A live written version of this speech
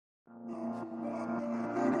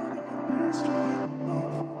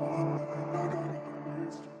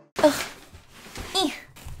Ugh.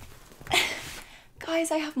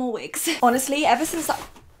 Guys, I have more wigs. Honestly, ever since I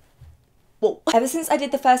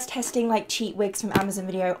did the first testing like cheap wigs from Amazon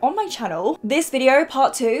video on my channel, this video,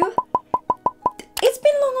 part 2, it's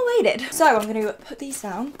been long awaited. So I'm gonna put these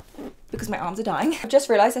down because my arms are dying. I've just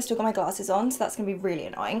realized I still got my glasses on, so that's gonna be really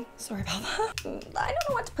annoying. Sorry about that. I don't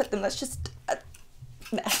know where to put them. Let's just,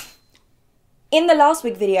 there. In the last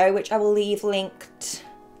wig video, which I will leave linked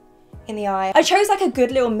in the eye, I chose like a good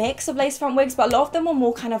little mix of lace front wigs, but a lot of them were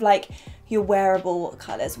more kind of like your wearable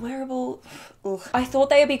colors. Wearable, ugh. I thought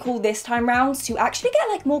they would be cool this time round to actually get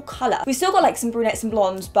like more color. We still got like some brunettes and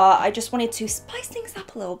blondes, but I just wanted to spice things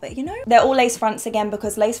up a little bit, you know? They're all lace fronts again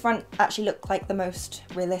because lace front actually look like the most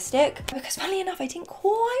realistic. Because funnily enough, I didn't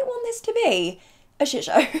quite want this to be a shit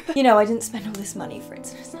show. You know, I didn't spend all this money for it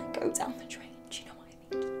to just like go down the drain. Do you know what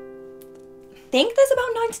I mean? I think there's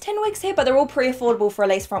about 9 to 10 wigs here, but they're all pretty affordable for a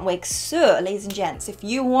lace front wig. So, ladies and gents, if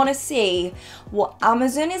you want to see what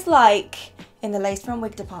Amazon is like in the lace front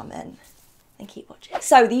wig department, then keep watching.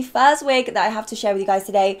 So, the first wig that I have to share with you guys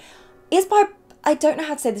today is by, I don't know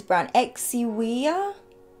how to say this brand, Exiwea.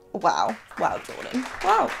 Wow. Wow, Jordan.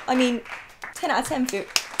 Wow. I mean, 10 out of 10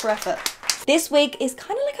 for effort. This wig is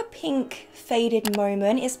kind of like a pink faded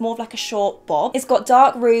moment. It's more of like a short bob. It's got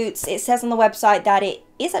dark roots. It says on the website that it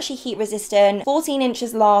is actually heat resistant, 14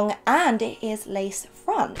 inches long, and it is lace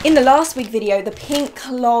front. In the last wig video, the pink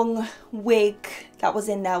long wig that was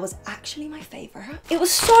in there was actually my favorite. It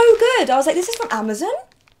was so good. I was like, this is from Amazon?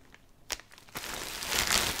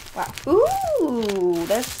 Wow. Ooh,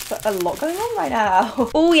 there's a lot going on right now.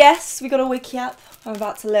 Oh yes, we got a wig cap. I'm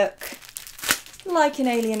about to look like an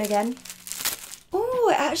alien again. Oh,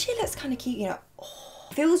 it actually looks kind of cute, you know. Oh,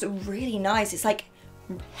 it feels really nice. It's like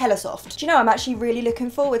hella soft. Do you know, I'm actually really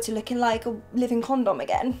looking forward to looking like a living condom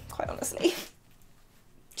again, quite honestly.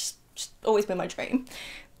 Just always been my dream.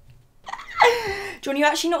 John, you're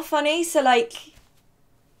actually not funny, so like...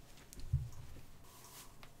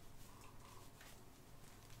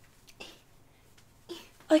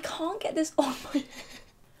 I can't get this on my...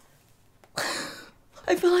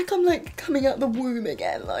 I feel like I'm like coming out the womb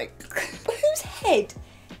again, like... Whose head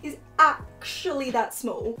is actually that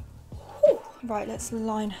small? Whew. Right, let's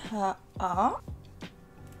line her up.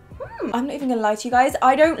 I'm not even gonna lie to you guys.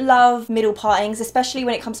 I don't love middle partings, especially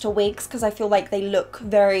when it comes to wigs, because I feel like they look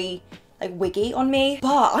very like wiggy on me.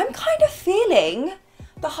 But I'm kind of feeling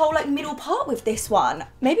the whole like middle part with this one.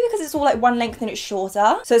 Maybe because it's all like one length and it's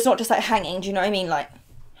shorter. So it's not just like hanging, do you know what I mean? Like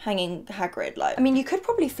hanging Hagrid, like. I mean, you could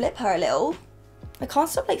probably flip her a little. I can't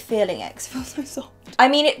stop like feeling it because it feels so soft. I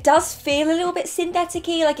mean, it does feel a little bit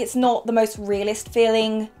synthetic-y, like it's not the most realist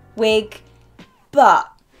feeling wig,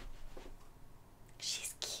 but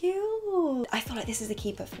she's cute. I feel like this is a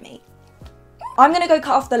keeper for me. I'm gonna go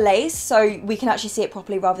cut off the lace so we can actually see it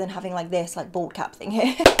properly rather than having like this like bald cap thing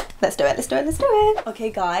here. Let's do it, let's do it, let's do it.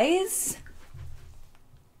 Okay guys.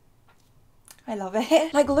 I love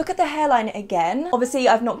it. Like look at the hairline again. Obviously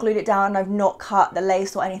I've not glued it down, I've not cut the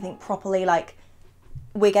lace or anything properly, like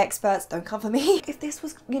wig experts, don't cover me. If this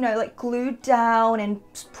was, you know, like glued down and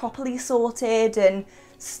properly sorted and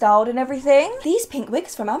styled and everything. These pink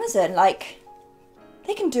wigs from Amazon, like,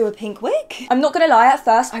 they can do a pink wig. I'm not gonna lie, at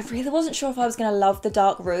first, I really wasn't sure if I was gonna love the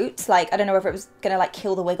dark roots. Like, I don't know whether it was gonna like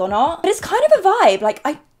kill the wig or not. But it's kind of a vibe. Like,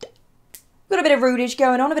 I got a bit of rootage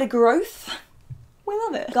going on, a bit of growth. We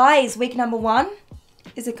love it. Guys, wig number 1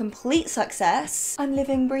 is a complete success. I'm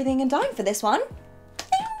living, breathing, and dying for this one.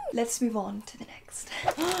 Let's move on to the next.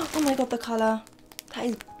 Oh my god, the colour. That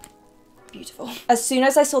is beautiful. As soon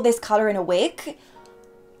as I saw this colour in a wig,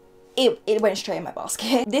 it went straight in my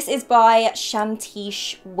basket. This is by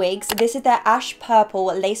Shantish Wigs. This is their ash purple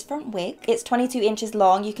lace front wig. It's 22 inches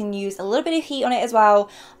long. You can use a little bit of heat on it as well.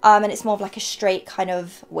 And it's more of like a straight kind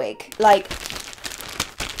of wig. Like,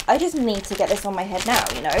 I just need to get this on my head now,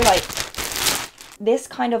 you know? Like, this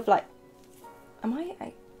kind of like, am I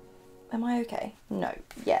okay? No.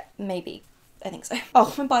 Yeah, maybe. I think so.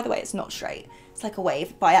 Oh, and by the way, it's not straight. It's like a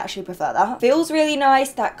wave, but I actually prefer that. Feels really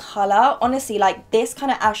nice, that colour. Honestly, like this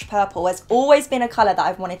kind of ash purple has always been a colour that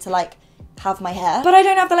I've wanted to like have my hair. But I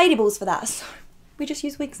don't have the lady balls for that, so we just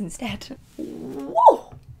use wigs instead.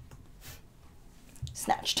 Whoa!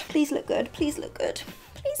 Snatched. Please look good, please look good.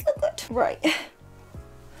 Please look good. Right.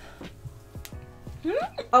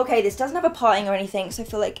 Okay, this doesn't have a parting or anything, so I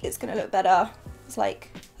feel like it's gonna look better. It's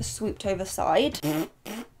like a swooped over side.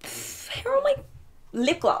 Here are my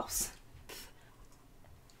lip gloss.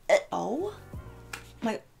 Oh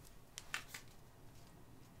my.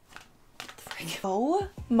 Oh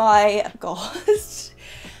my gosh.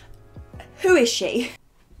 Who is she?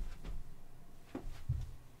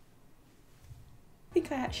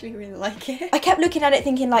 actually really like it. I kept looking at it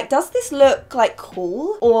thinking like, does this look like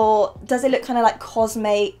cool? Or does it look kind of like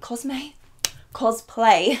cosplay?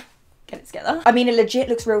 Get it together. I mean, it legit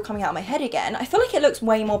looks real coming out of my head again. I feel like it looks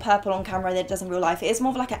way more purple on camera than it does in real life. It is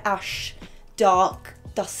more of like an ash, dark,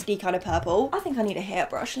 dusty kind of purple. I think I need a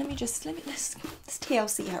hairbrush. let's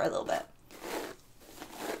TLC her a little bit.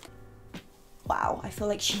 Wow, I feel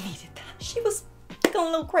like she needed that. She was going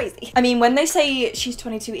a little crazy. I mean, when they say she's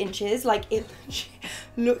 22 inches, like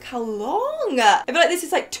look how long. I feel like this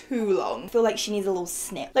is like too long. I feel like she needs a little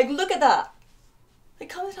snip. Like, look at that. It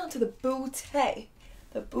comes down to the booty.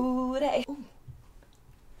 The booty. Ooh.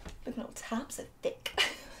 Look, little tabs are thick.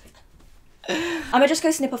 I'm gonna just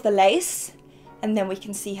go snip off the lace and then we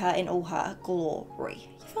can see her in all her glory.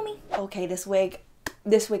 You feel me? Okay, this wig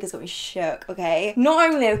has got me shook, okay? Not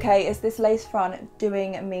only, okay, is this lace front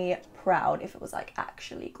doing me proud if it was like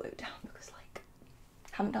actually glued down, because like,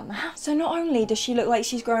 haven't done that. So not only does she look like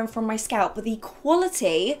she's growing from my scalp, but the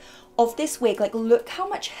quality of this wig, like look how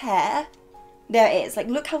much hair there is. Like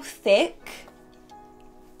look how thick.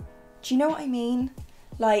 Do you know what I mean?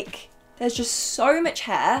 Like there's just so much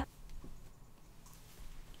hair.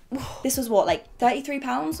 This was what, like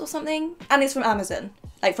 £33 or something? And it's from Amazon.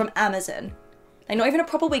 Like from Amazon. Like not even a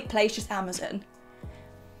proper wig place, just Amazon.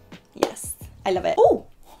 Yes, I love it. Oh,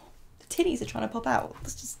 the titties are trying to pop out.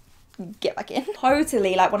 Let's just get back in.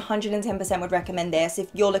 Totally, like 110% would recommend this. If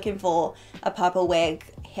you're looking for a purple wig,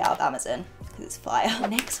 hit up Amazon, because it's fire.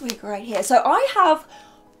 Next wig right here. So I have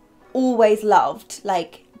always loved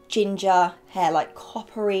like ginger hair, like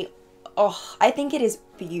coppery. Oh, I think it is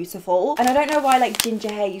beautiful. And I don't know why like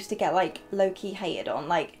ginger hair used to get like low-key hated on.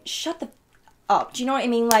 Like, shut the up. Do you know what I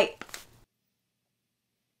mean? Like,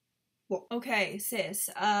 what? Okay, sis,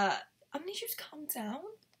 I'm gonna need you to calm down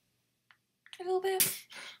a little bit.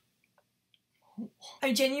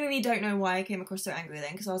 I genuinely don't know why I came across so angry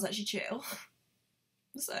then, because I was actually chill.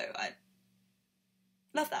 So I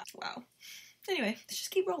love that. Wow. Anyway, let's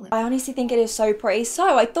just keep rolling. I honestly think it is so pretty,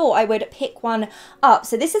 so I thought I would pick one up.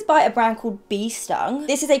 So this is by a brand called Bee Stung.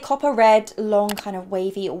 This is a copper red, long, kind of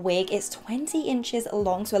wavy wig. It's 20 inches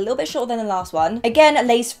long, so a little bit shorter than the last one. Again,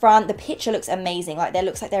 lace front. The picture looks amazing. Like, there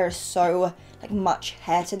looks like there is so like much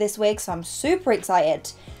hair to this wig, so I'm super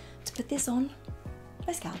excited to put this on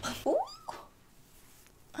my scalp. Ooh.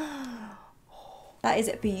 That is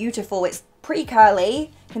beautiful. It's pretty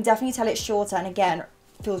curly. You can definitely tell it's shorter, and again,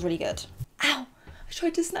 feels really good. Ow! I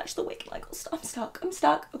tried to snatch the wig, like, I'm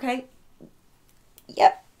stuck, okay?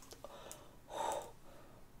 Yep.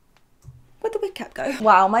 Where'd the wig cap go?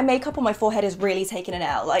 Wow, my makeup on my forehead is really taking an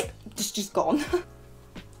L, like, just gone.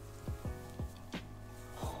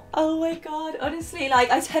 Oh my god, honestly, like,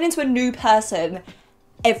 I turn into a new person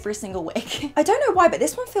every single wig. I don't know why, but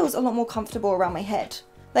this one feels a lot more comfortable around my head.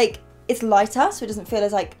 Like, it's lighter, so it doesn't feel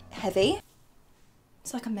as, like, heavy.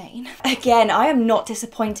 It's like a mane. Again, I am not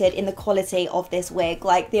disappointed in the quality of this wig.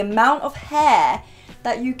 Like, the amount of hair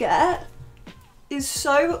that you get is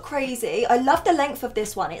so crazy. I love the length of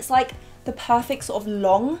this one. It's like the perfect sort of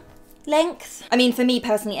long length. I mean, for me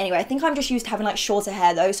personally anyway, I think I'm just used to having like shorter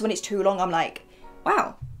hair though. So when it's too long, I'm like,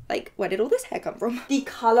 wow, like where did all this hair come from? The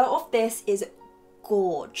color of this is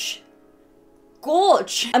gorge.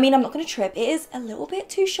 Gorge. I mean, I'm not gonna trip. It is a little bit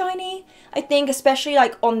too shiny, I think, especially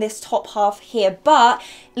like on this top half here, but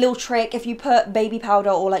little trick, if you put baby powder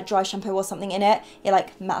or like dry shampoo or something in it, it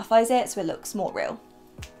like mattifies it so it looks more real.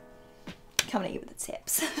 Coming at you with the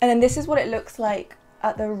tips. And then this is what it looks like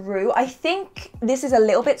at the root. I think this is a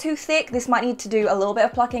little bit too thick. This might need to do a little bit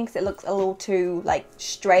of plucking because it looks a little too like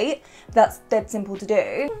straight. That's dead simple to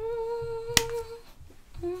do.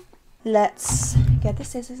 Let's get the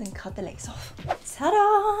scissors and cut the lace off.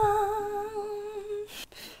 Ta-da!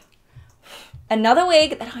 Another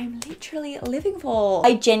wig that I'm literally living for.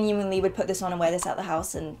 I genuinely would put this on and wear this out the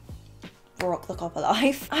house and rock the copper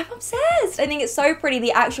life. I'm obsessed. I think it's so pretty.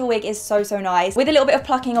 The actual wig is so, so nice. With a little bit of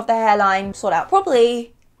plucking of the hairline sorted out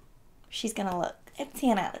properly, she's gonna look a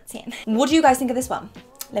 10 out of 10. What do you guys think of this one?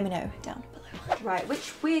 Let me know down below. Right,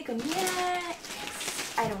 which wig next?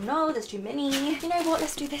 I don't know, there's too many. You know what,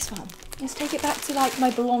 let's do this one. Let's take it back to like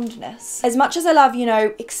my blondness. As much as I love, you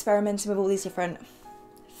know, experimenting with all these different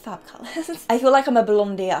fab colours, I feel like I'm a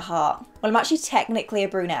blondie at heart. Well, I'm actually technically a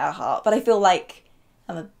brunette at heart, but I feel like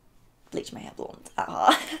I'm a bleach my hair blonde at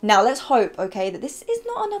heart. Now let's hope, okay, that this is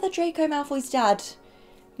not another Draco Malfoy's dad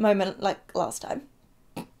moment like last time.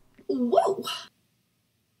 Whoa!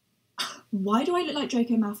 Why do I look like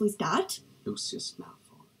Draco Malfoy's dad? Lucius Malfoy.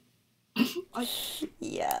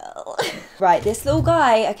 Yeah. Right, this little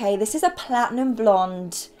guy, okay, this is a platinum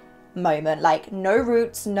blonde moment. Like no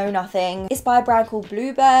roots, no nothing. It's by a brand called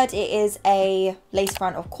Bluebird. It is a lace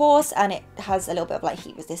front, of course, and it has a little bit of like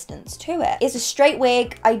heat resistance to it. It's a straight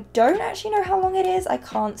wig. I don't actually know how long it is. I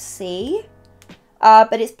can't see,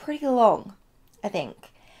 but it's pretty long, I think.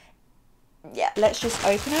 Yeah, let's just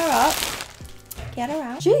open her up. Get her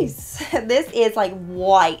out. Jeez, this is like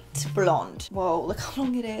white blonde. Whoa, look how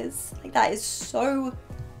long it is. Like that is so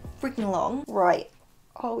freaking long. Right,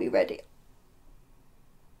 are we ready?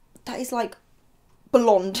 That is like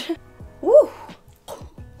blonde. Woo.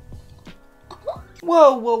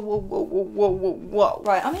 Whoa, whoa, whoa, whoa, whoa, whoa, whoa, whoa.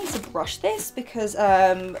 Right, I'm going to brush this because,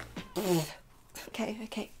 okay. I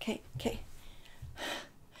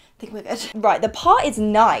think we're good. Right, the part is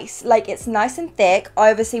nice. Like, it's nice and thick.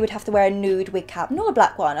 I obviously would have to wear a nude wig cap, not a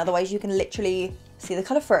black one. Otherwise, you can literally see the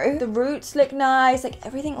colour through. The roots look nice. Like,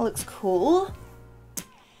 everything looks cool.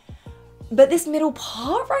 But this middle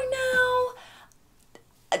part right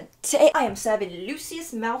now, today I am serving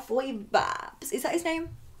Lucius Malfoy vibes. Is that his name?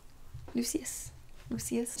 Lucius.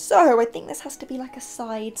 So I think this has to be like a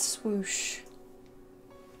side swoosh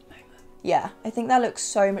moment. Yeah, I think that looks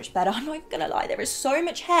so much better. I'm not even gonna lie, there is so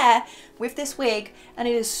much hair with this wig and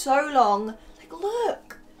it is so long. Like,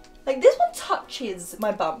 look. Like, this one touches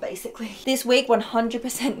my bum, basically. This wig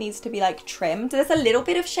 100% needs to be like trimmed. There's a little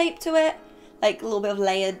bit of shape to it, like a little bit of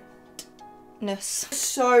layeredness.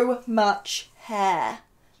 So much hair.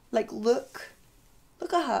 Like, look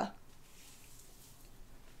at her.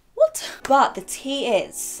 What? But the tea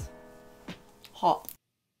is hot.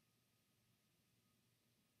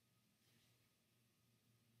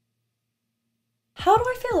 How do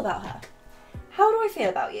I feel about her? How do I feel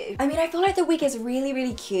about you? I mean, I feel like the wig is really,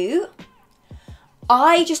 really cute.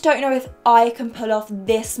 I just don't know if I can pull off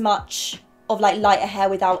this much of like lighter hair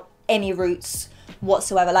without any roots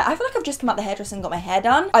whatsoever. Like, I feel like I've just come out the hairdresser and got my hair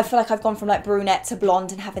done. I feel like I've gone from like brunette to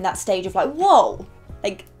blonde and having that stage of like, whoa,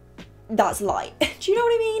 like that's light. Do you know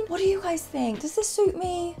what I mean? What do you guys think? Does this suit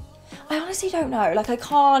me? I honestly don't know. Like, I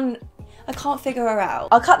can't figure her out.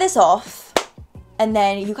 I'll cut this off and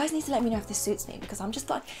then you guys need to let me know if this suits me, because I'm just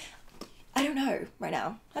like, I don't know right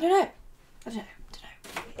now. I don't know.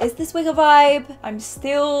 Is this wig a vibe? I'm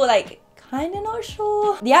still like kind of not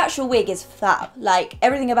sure. The actual wig is fab. Like,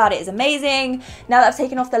 everything about it is amazing. Now that I've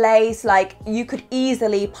taken off the lace, like, you could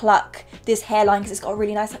easily pluck this hairline because it's got a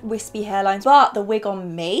really nice like wispy hairline. But the wig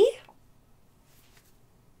on me,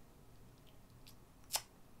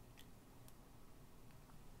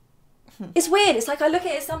 it's weird. It's like I look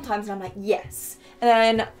at it sometimes and I'm like, yes. And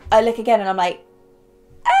then I look again and I'm like,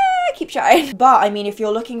 keep trying. But I mean, if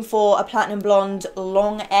you're looking for a platinum blonde,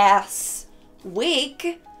 long ass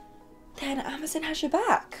wig, then Amazon has your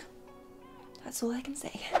back. That's all I can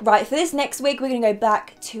say. Right, for this next wig, we're gonna go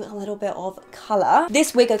back to a little bit of color.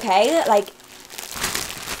 This wig, okay, like,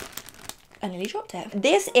 I nearly dropped it.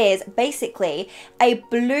 This is basically a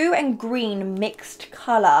blue and green mixed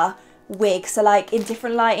color wig, so like in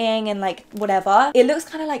different lighting and like whatever. It looks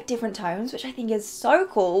kind of like different tones, which I think is so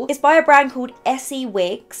cool. It's by a brand called Essie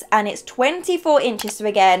Wigs and it's 24 inches. So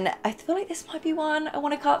again, I feel like this might be one I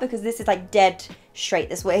want to cut because this is like dead straight,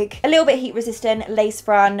 this wig. A little bit heat resistant, lace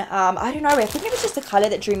front. I don't know, I think it was just the color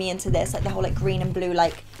that drew me into this, like the whole like green and blue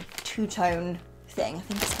like two-tone thing. I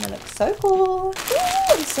think it's gonna look so cool. Ooh,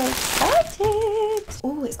 I'm so excited.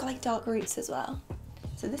 Oh, it's got like dark roots as well.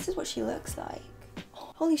 So this is what she looks like.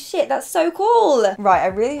 Holy shit, that's so cool. Right, I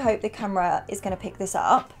really hope the camera is gonna pick this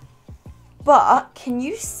up. But can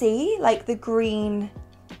you see like the green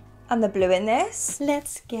and the blue in this?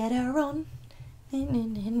 Let's get her on.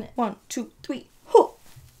 1, 2, 3. Ho.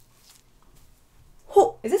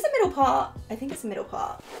 Ho. Is this the middle part? I think it's the middle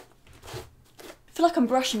part. I feel like I'm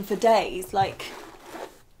brushing for days. Like,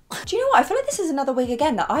 do you know what? I feel like this is another wig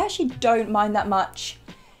again that I actually don't mind that much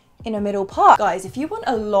in a middle part. Guys, if you want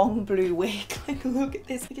a long blue wig, like look at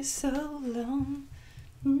this, it is so long.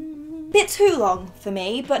 Bit too long for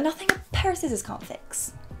me, but nothing a pair of scissors can't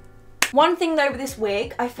fix. One thing though with this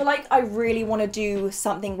wig, I feel like I really want to do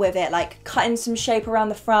something with it, like cutting some shape around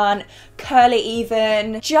the front, curl it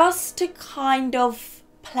even, just to kind of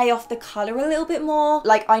play off the colour a little bit more.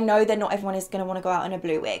 Like, I know that not everyone is going to want to go out in a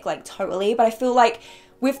blue wig, like totally, but I feel like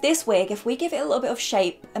with this wig, if we give it a little bit of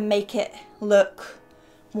shape and make it look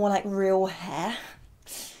more like real hair,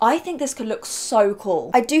 I think this could look so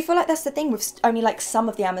cool. I do feel like that's the thing with only like some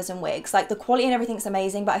of the Amazon wigs, like the quality and everything's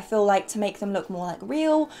amazing, but I feel like to make them look more like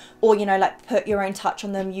real, or you know, like put your own touch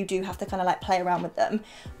on them, you do have to kind of like play around with them.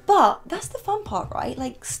 But that's the fun part, right?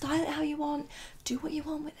 Like, style it how you want, do what you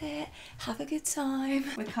want with it, have a good time.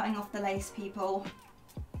 We're cutting off the lace, people.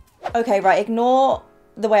 Okay, right, ignore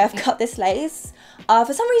the way I've cut this lace.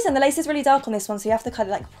 For some reason, the lace is really dark on this one, so you have to cut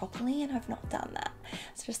it like properly, and I've not done that.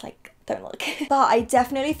 It's just like, don't look. But I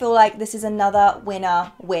definitely feel like this is another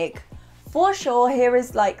winner wig. For sure, here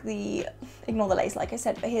is like the, ignore the lace like I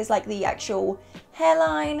said, but here's like the actual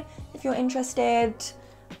hairline if you're interested.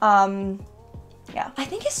 Yeah, I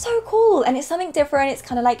think it's so cool and it's something different. It's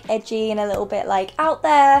kind of like edgy and a little bit like out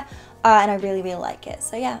there, and I really, really like it.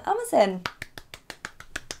 So yeah, Amazon.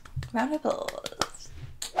 Round of applause.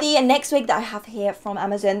 The next wig that I have here from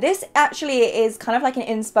Amazon, this actually is kind of like an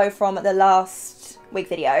inspo from the last wig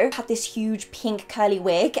video. I had this huge pink curly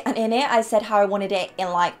wig, and in it I said how I wanted it in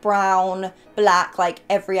like brown, black, like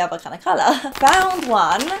every other kind of color. Found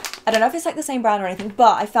one, I don't know if it's like the same brand or anything,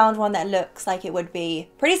 but I found one that looks like it would be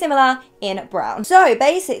pretty similar in brown. So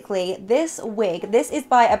basically this wig, this is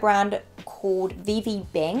by a brand called VV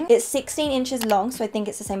Bing. It's 16 inches long, so I think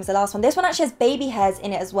it's the same as the last one. This one actually has baby hairs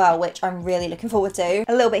in it as well, which I'm really looking forward to.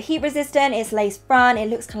 A little bit heat resistant, it's lace front, it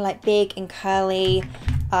looks kind of like big and curly.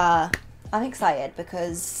 I'm excited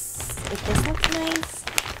because if this looks nice,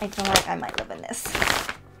 I feel like I might live in this.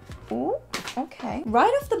 Ooh, okay. Right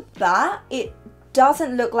off the bat, it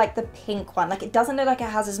doesn't look like the pink one. Like, it doesn't look like it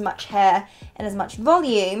has as much hair and as much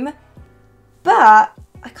volume, but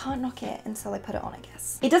I can't knock it until I put it on, I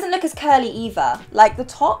guess. It doesn't look as curly either. Like, the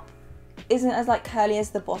top isn't as like curly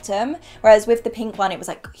as the bottom, whereas with the pink one, it was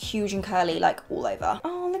like huge and curly, like all over.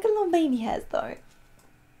 Oh, look at little baby hairs though.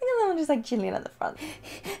 Look at that one just like chilling at the front.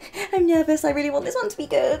 I'm nervous, I really want this one to be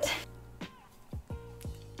good.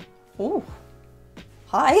 Ooh.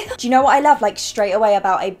 Hi. Do you know what I love like straight away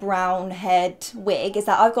about a brown haired wig is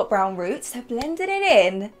that I've got brown roots, so blending it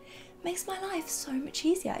in makes my life so much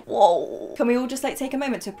easier. Whoa. Can we all just like take a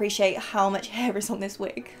moment to appreciate how much hair is on this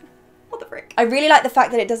wig? What the frick? I really like the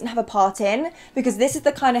fact that it doesn't have a part in, because this is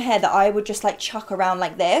the kind of hair that I would just like chuck around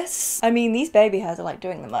like this. I mean, these baby hairs are like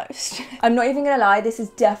doing the most. I'm not even gonna lie, this is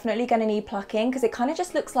definitely gonna need plucking because it kind of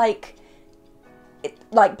just looks like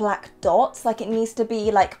like black dots, like it needs to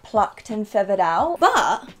be like plucked and feathered out.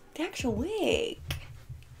 But the actual wig.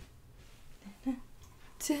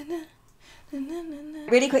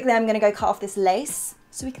 Really quickly, I'm gonna go cut off this lace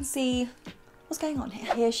so we can see what's going on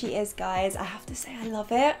here. Here she is, guys. I have to say I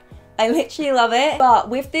love it. I literally love it. But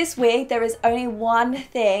with this wig, there is only one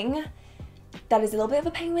thing that is a little bit of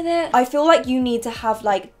a pain with it. I feel like you need to have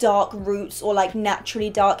like dark roots or like naturally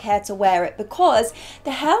dark hair to wear it, because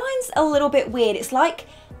the hairline's a little bit weird. It's like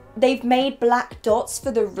they've made black dots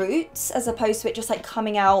for the roots as opposed to it just like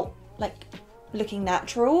coming out like looking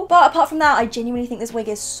natural. But apart from that, I genuinely think this wig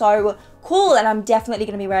is so cool, and I'm definitely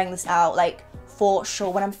going to be wearing this out like for sure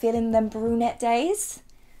when I'm feeling them brunette days.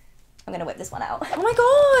 I'm gonna whip this one out. Oh my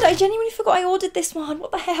god, I genuinely forgot I ordered this one. What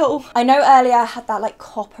the hell? I know earlier I had that like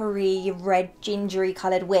coppery, red, gingery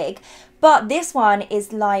coloured wig, but this one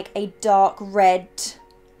is like a dark red,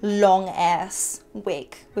 long ass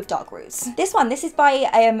wig with dark roots. This is by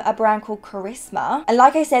a brand called Charisma, and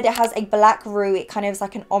like I said, it has a black root. It kind of is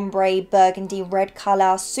like an ombre burgundy red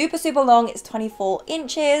colour, super long. It's 24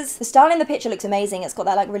 inches. The style in the picture looks amazing. It's got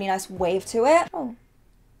that like really nice wave to it.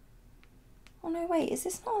 Oh no, wait, is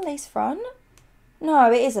this not a lace front?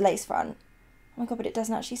 No, it is a lace front. Oh my god, but it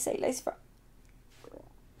doesn't actually say lace front.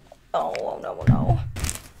 Oh no.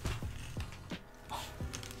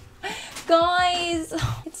 Guys,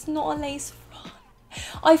 it's not a lace front.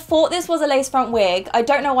 I thought this was a lace front wig. I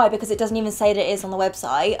don't know why, because it doesn't even say that it is on the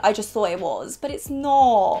website. I just thought it was, but it's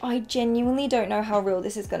not. I genuinely don't know how real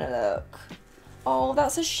this is gonna look. Oh,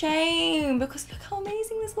 that's a shame, because look how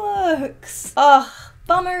amazing this looks. Ugh.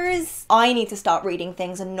 Bummers. I need to start reading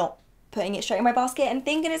things and not putting it straight in my basket and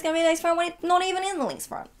thinking it's gonna be a lace front when it's not even in the lace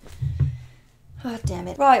front. Oh, damn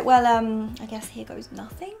it. Right, well, I guess here goes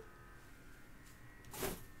nothing.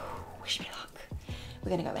 Wish me luck. We're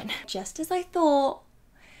gonna go in. Just as I thought.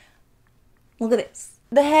 Look at this.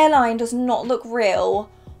 The hairline does not look real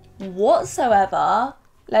whatsoever.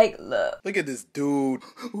 Like, look. Look at this dude.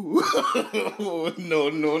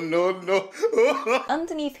 No.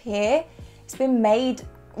 Underneath here, it's been made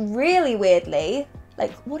really weirdly.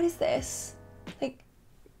 Like, what is this? Like,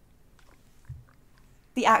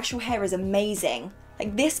 the actual hair is amazing.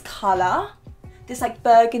 Like, this colour, this like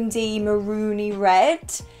burgundy, maroony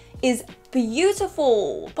red is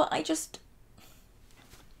beautiful, but I just...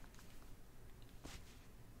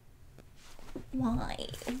 Why?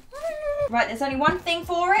 Right, there's only one thing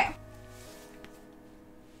for it.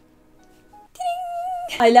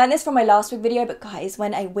 I learned this from my last wig video, but guys,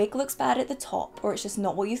 when a wig looks bad at the top, or it's just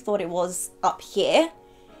not what you thought it was up here,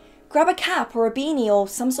 grab a cap or a beanie or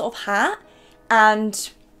some sort of hat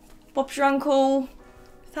and Bob's your uncle,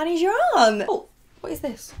 Fanny's your aunt. Oh, what is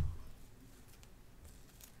this?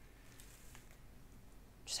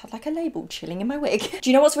 just had like a label chilling in my wig. Do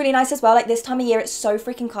you know what's really nice as well? Like this time of year, it's so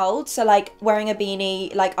freaking cold. So like wearing a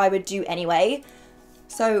beanie, like I would do anyway.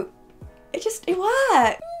 So it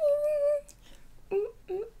worked.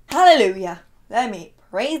 Hallelujah. Let me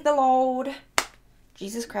praise the Lord.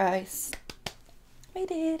 Jesus Christ. We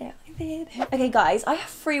did it, we did it. Okay guys, I have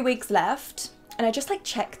 3 wigs left. And I just like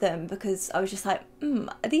checked them because I was just like,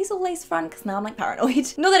 are these all lace front? Because now I'm like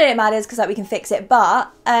paranoid. Not that it matters because like we can fix it, but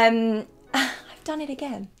I've done it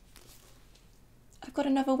again. I've got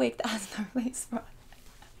another wig that has no lace front.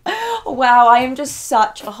 Wow, I am just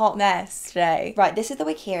such a hot mess today. Right, this is the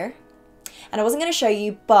wig here. And I wasn't going to show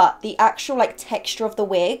you, but the actual like texture of the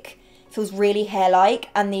wig feels really hair-like,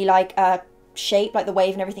 and the like shape, like the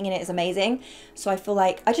wave and everything in it is amazing. So I feel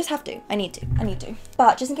like I just have to. I need to.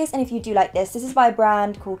 But just in case any of you do like this is by a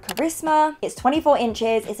brand called Charisma. It's 24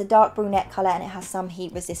 inches. It's a dark brunette color and it has some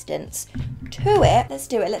heat resistance to it. Let's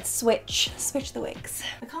do it. Let's switch the wigs.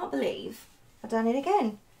 I can't believe I've done it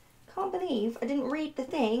again. Can't believe I didn't read the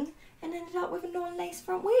thing and ended up with a non-lace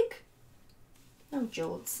front wig. Oh,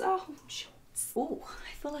 Jorts. Oh, Jorts. Oh,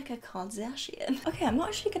 I feel like a Kardashian. Okay, I'm not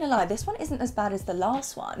actually gonna lie. This one isn't as bad as the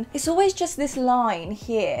last one. It's always just this line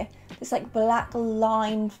here. This like black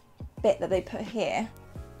line bit that they put here.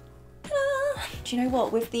 Ta-da! Do you know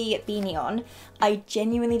what? With the beanie on, I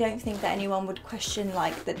genuinely don't think that anyone would question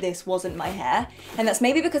like that this wasn't my hair. And that's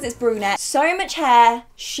maybe because it's brunette. So much hair,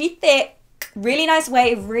 she thick, really nice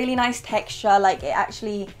wave, really nice texture. Like it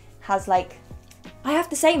actually has like, I have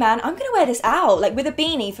to say, man, I'm gonna wear this out, like with a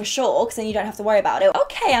beanie for sure, because then you don't have to worry about it.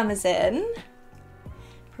 Okay, Amazon.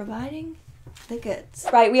 Providing the goods.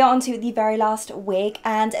 Right, we are on to the very last wig,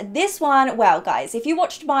 and this one, well, guys, if you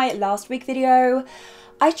watched my last wig video,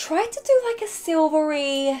 I tried to do like a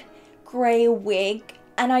silvery grey wig,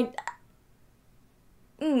 and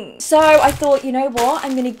So I thought, you know what,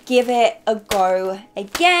 I'm gonna give it a go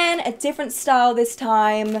again, a different style this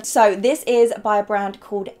time. So this is by a brand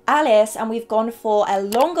called Alice, and we've gone for a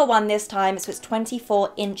longer one this time, so it's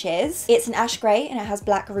 24 inches. It's an ash grey and it has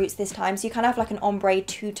black roots this time, so you kind of have like an ombre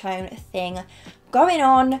two-tone thing going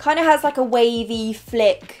on. Kind of has like a wavy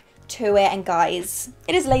flick to it, and guys,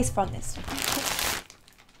 it is lace front this time.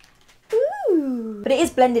 But it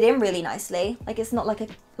is blended in really nicely. Like it's not like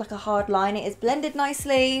a hard line. It is blended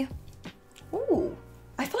nicely. Ooh,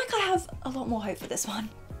 I feel like I have a lot more hope for this one.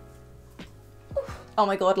 Ooh. Oh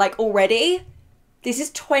my god, like already? This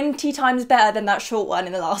is 20 times better than that short one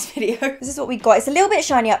in the last video. This is what we got. It's a little bit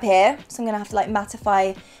shiny up here, so I'm gonna have to like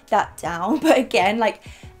mattify that down. But again, like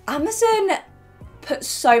Amazon put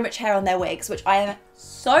so much hair on their wigs, which I am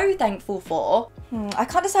so thankful for. I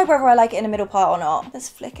can't decide whether I like it in the middle part or not. Let's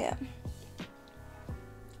flick it.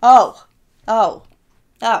 Oh. God,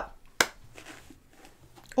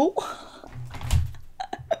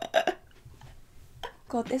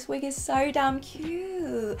 this wig is so damn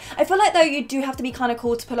cute. I feel like though you do have to be kind of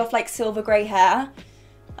cool to pull off like silver grey hair.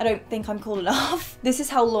 I don't think I'm cool enough. This is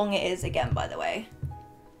how long it is again, by the way.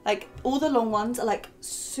 Like all the long ones are like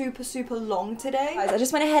super, super long today. Guys, I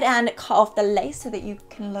just went ahead and cut off the lace so that you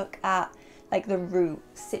can look at like the root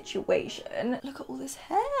situation. Look at all this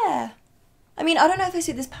hair. I mean, I don't know if I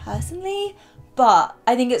suit this personally, but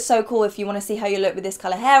I think it's so cool if you want to see how you look with this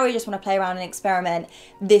colour hair or you just want to play around and experiment.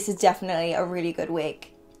 This is definitely a really good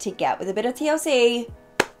wig to get with a bit of TLC.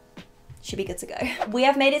 Should be good to go. We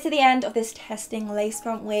have made it to the end of this testing lace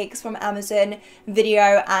front wigs from Amazon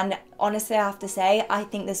video, and honestly I have to say I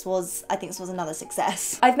think this was another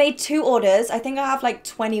success. I've made 2 orders. I think I have like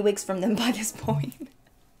 20 wigs from them by this point.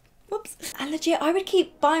 Whoops. And legit, I would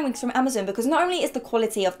keep buying wigs from Amazon because not only is the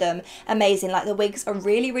quality of them amazing, like the wigs are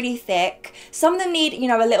really, really thick. Some of them need, you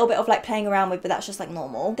know, a little bit of like playing around with, but that's just like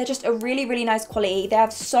normal. They're just a really, really nice quality. They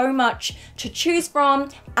have so much to choose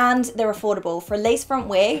from and they're affordable. For a lace front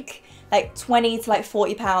wig, like 20 to like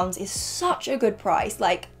 40 pounds is such a good price.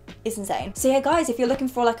 Like, it's insane. So yeah, guys, if you're looking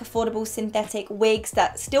for like affordable synthetic wigs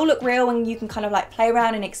that still look real and you can kind of like play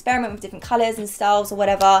around and experiment with different colors and styles or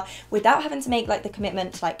whatever without having to make like the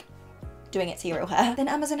commitment to like doing it to your real hair, then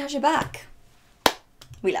Amazon has your back.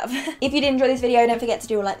 We love. If you did enjoy this video, don't forget to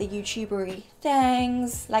do like the YouTubery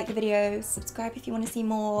things, like the videos, subscribe if you want to see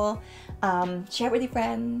more, share it with your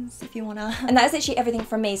friends if you wanna. And that is literally everything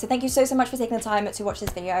from me. So thank you so much for taking the time to watch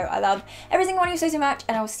this video. I love every single one of you so much,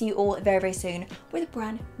 and I will see you all very, very soon with a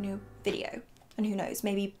brand new video. And who knows,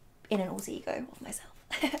 maybe in an alter ego of myself.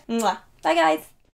 Mwah. Bye guys.